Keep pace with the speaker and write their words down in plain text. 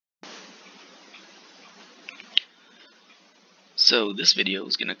So this video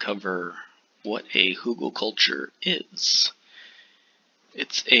is going to cover what a Hugelkultur is.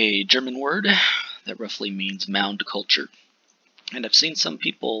 It's a German word that roughly means mound culture. And I've seen some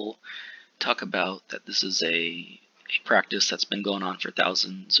people talk about that this is a practice that's been going on for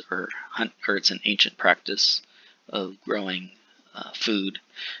thousands, or it's an ancient practice of growing food.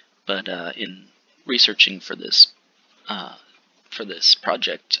 But in researching for this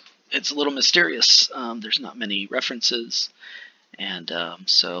project, it's a little mysterious. There's not many references. And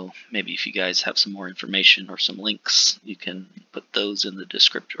so maybe if you guys have some more information or some links, you can put those in the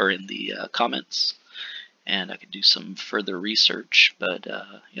description or in the comments, and I could do some further research. But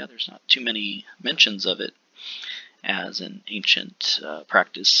yeah, there's not too many mentions of it as an ancient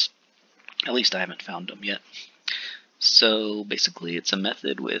practice. At least I haven't found them yet. So basically, it's a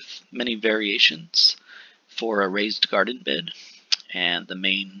method with many variations for a raised garden bed, and the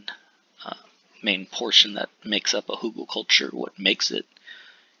main portion that makes up a Hugelkultur, what makes it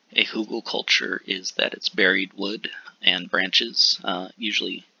a Hugelkultur, is that it's buried wood and branches.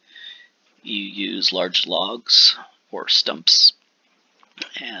 Usually you use large logs or stumps,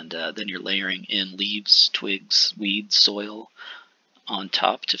 and then you're layering in leaves, twigs, weeds, soil on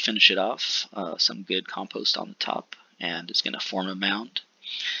top to finish it off, some good compost on the top, and it's going to form a mound.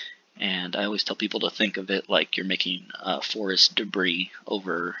 And I always tell people to think of it like you're making forest debris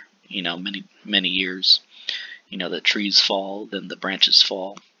over many years. The trees fall, then the branches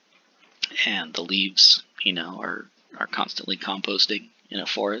fall, and the leaves are constantly composting in a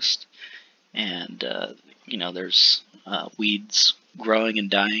forest. And there's weeds growing and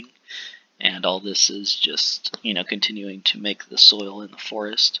dying, and all this is just continuing to make the soil in the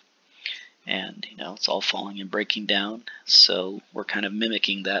forest. And it's all falling and breaking down, so we're kind of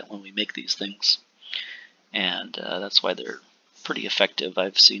mimicking that when we make these things. And that's why they're pretty effective.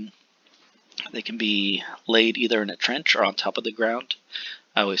 I've seen they can be laid either in a trench or on top of the ground.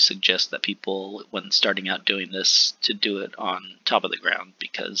 I always suggest that people, when starting out doing this, to do it on top of the ground,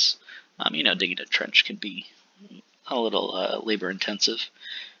 because digging a trench can be a little labor intensive.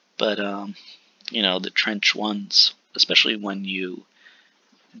 But the trench ones, especially when you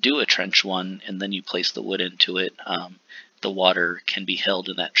do a trench one and then you place the wood into it, the water can be held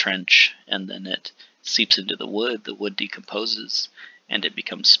in that trench, and then it seeps into the wood decomposes, and it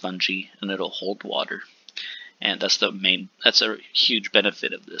becomes spongy, and it'll hold water. And that's a huge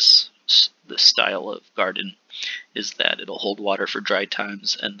benefit of this style of garden, is that it'll hold water for dry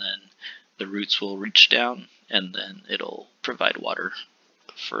times, and then the roots will reach down, and then it'll provide water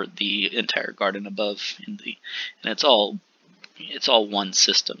for the entire garden above. And it's all one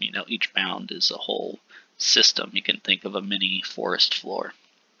system. Each mound is a whole system. You can think of a mini forest floor.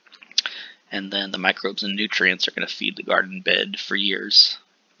 And then the microbes and nutrients are going to feed the garden bed for years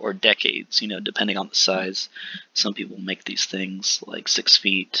or decades, depending on the size. Some people make these things like 6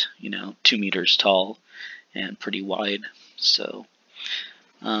 feet, 2 meters tall and pretty wide. So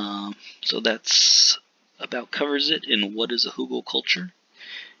that's about covers it in what is a Hugelkultur.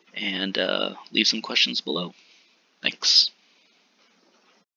 And leave some questions below. Thanks.